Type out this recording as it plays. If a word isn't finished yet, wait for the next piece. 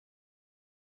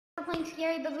playing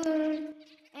Scary Baboon,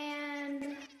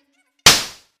 and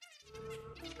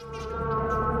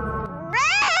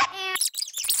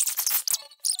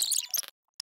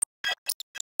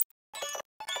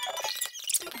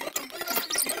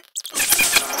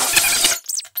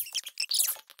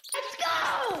let's go!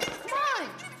 Come on!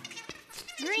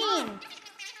 Green.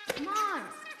 Come on!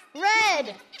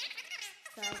 Red.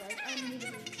 Sorry guys, I need to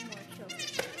be more chill.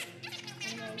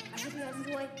 Anyways, I hope you guys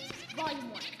enjoy Volume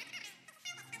 1.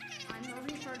 I'm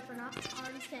already retarded for not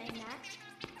already saying that.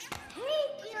 Hey,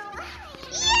 you know,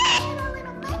 yeah,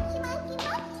 little monkey.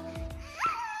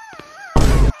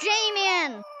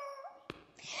 J-Man.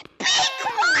 Be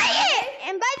quiet!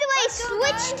 And by the way,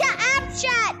 switch to app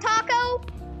chat, Taco.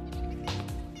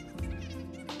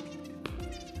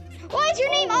 Why is your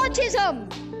name Autism?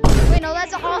 Wait, no,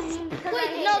 that's Austin.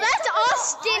 Wait, no, that's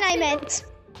Austin I meant.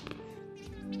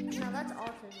 No, that's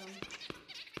autism.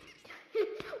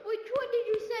 Which one did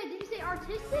you say? Did you say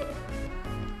artistic?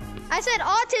 I said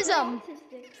autism.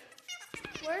 Autistic.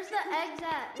 Where's the eggs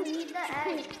at? We need the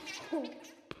eggs.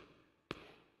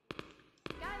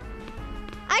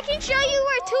 I can show you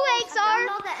where 2 eggs are.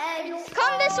 All the eggs.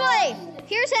 Come this way.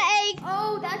 Here's an egg.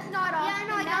 Oh, that's not autism. Yeah,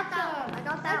 no, I got that one. I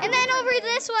got that one. And then over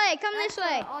this way. Come this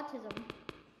way. Autism.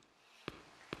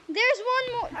 There's one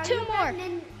more, 2 more.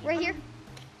 Right here.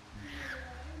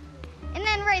 And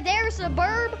then right there's a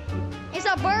burb. It's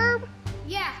a burb.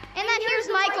 Yeah. And then here's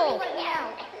Michael.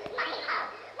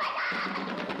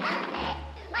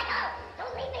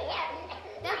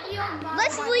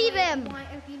 Let's leave him.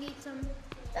 If you need some.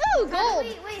 Ooh, gold.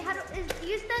 Wait,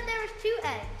 you said there was 2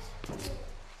 eggs.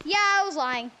 Yeah, I was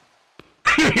lying.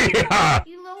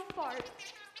 You little fart.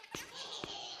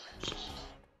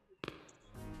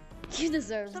 You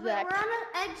deserve So that. we're on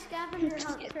an egg scavenger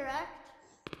hunt, correct?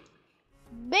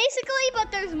 Basically, but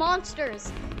there's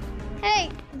monsters. Hey,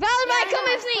 Valentine, come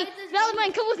with me.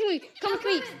 Valentine, come with me. Come with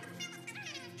me.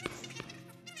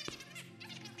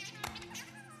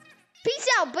 Peace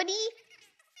out, buddy.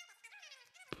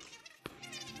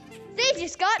 They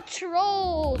just got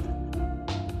trolled.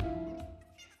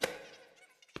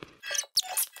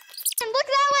 Look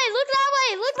that way, look that way,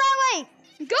 look that way.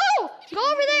 Go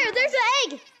over there. There's an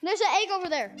egg. There's an egg over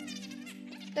there.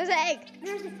 There's an egg.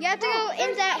 You have to go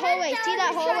in that hallway. See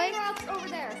that hallway? Over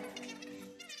there.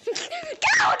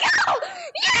 Go!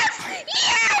 Yes!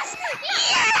 Yes!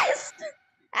 Yes!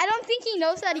 I don't think he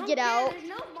knows how to get out. There's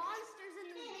no monsters in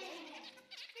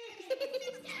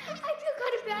this game. I feel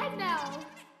kind of bad now.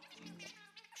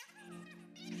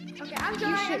 Okay, I'm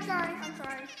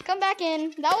sorry. Come back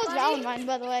in. That was Valentine,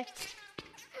 by the way.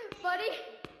 Buddy.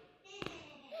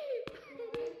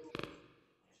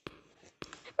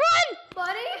 Run!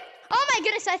 Buddy. Oh my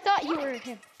goodness, I thought you were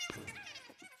him.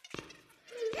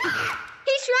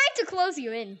 He's trying to close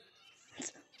you in.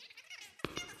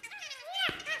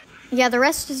 Yeah, the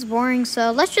rest is boring,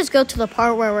 so let's just go to the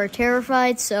part where we're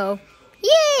terrified, so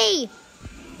yay!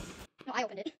 No, I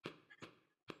opened it.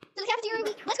 To the cafeteria,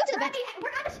 let's go to the vents. We're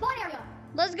at the spawn area.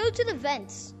 Let's go to the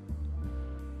vents.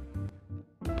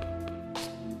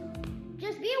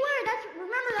 Just be aware,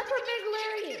 remember that's where Big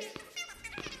Larry is.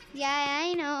 Yeah,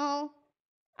 I know.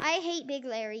 I hate Big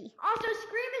Larry. Also,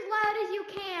 scream as loud as you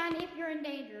can if you're in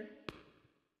danger.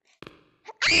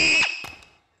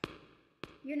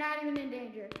 You're not even in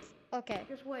danger. Okay.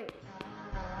 Just wait.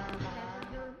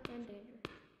 You're in danger.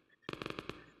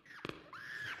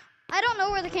 I don't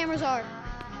know where the cameras are.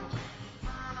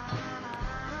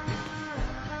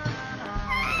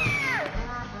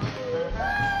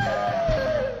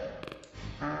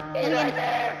 He's right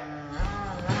there.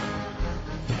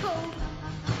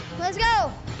 Let's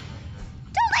go.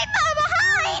 Don't leave Mom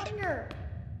behind.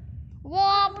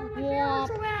 Womp womp.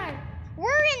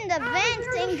 We're in the vents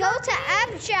and go to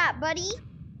app chat, buddy.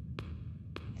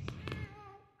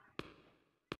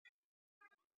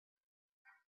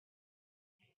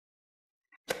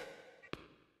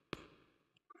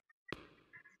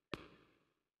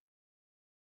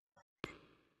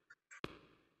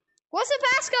 What's the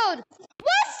passcode?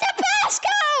 What's the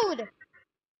passcode?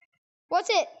 What's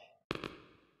it?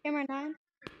 Camera 9.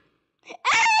 Hey,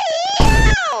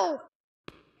 you!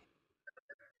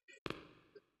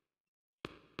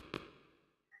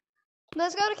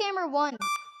 Let's go to camera 1.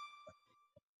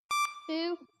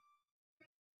 2.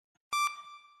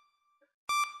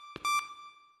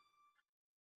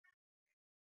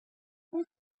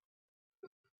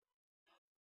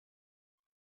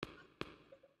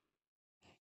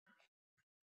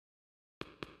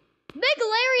 Big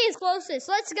Larry is closest.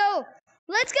 Let's go.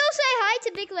 Let's go say hi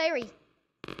to Big Larry.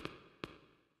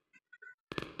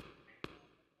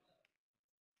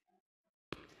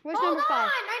 Where's number 5? Hold on,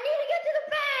 I need to get to the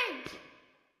bank.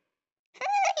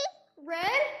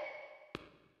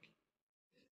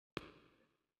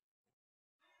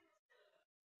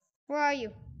 Where are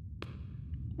you?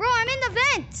 Bro, I'm in the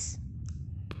vents.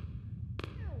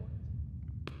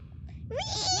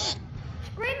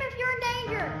 Scream if you're in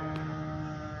danger.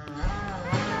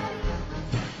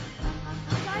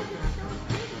 Guys, it's so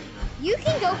pretty. You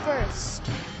can go first.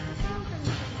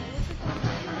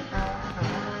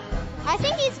 I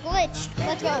think he's glitched.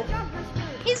 Let's go.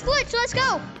 He's glitched. Let's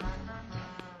go.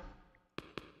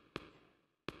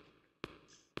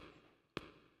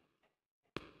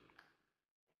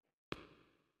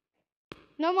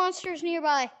 No monsters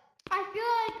nearby. I feel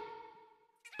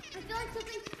like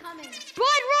something's coming.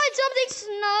 Run! Something's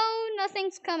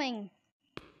nothing's coming.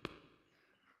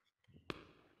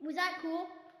 Was that cool?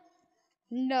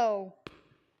 No.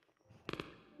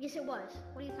 Yes, it was.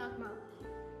 What are you talking about?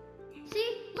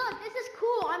 See, look, this is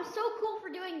cool. I'm so cool for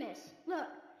doing this. Look.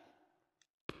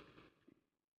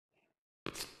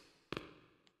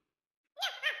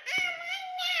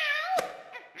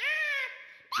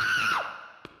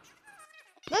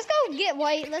 Let's go get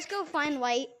White. Let's go find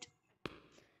White.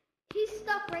 He's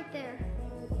stuck right there.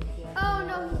 Oh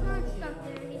no, he's not stuck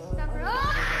there. He's stuck right.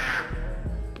 Ah!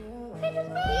 It is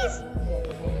me!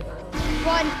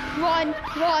 Run!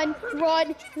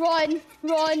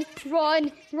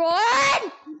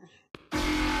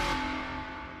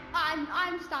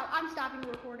 I'm stopping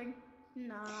recording.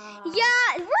 Nah.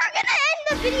 Yeah, we're gonna end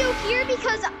the video here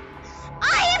because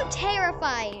I am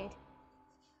terrified.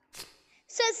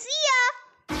 So see ya!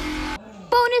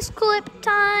 Bonus clip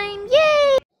time!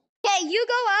 Yay! Okay, you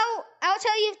go out. I'll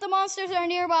tell you if the monsters are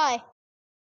nearby.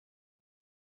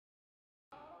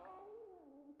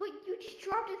 But you just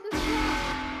dropped it through the ground.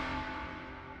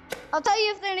 I'll tell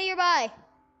you if they're nearby.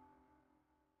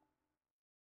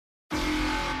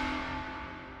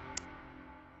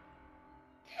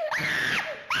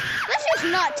 Let's just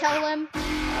not tell him.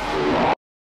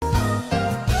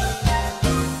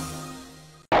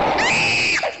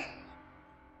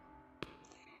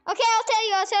 Okay,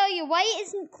 I'll tell you. White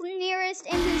is nearest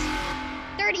and he's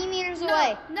 30 meters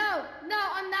away. No,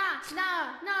 I'm not.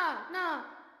 No.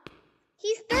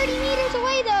 He's 30 meters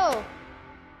away though.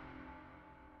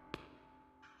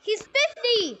 He's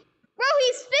 50. Bro,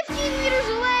 he's 50 meters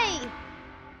away.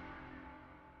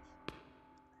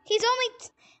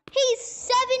 He's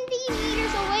 70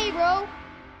 meters away, bro.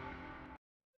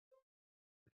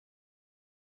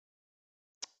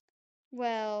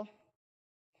 Well.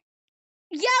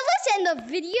 Yeah, let's end the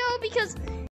video because that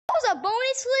was a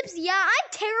bonus clips. Yeah, I'm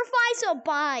terrified, so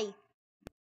bye.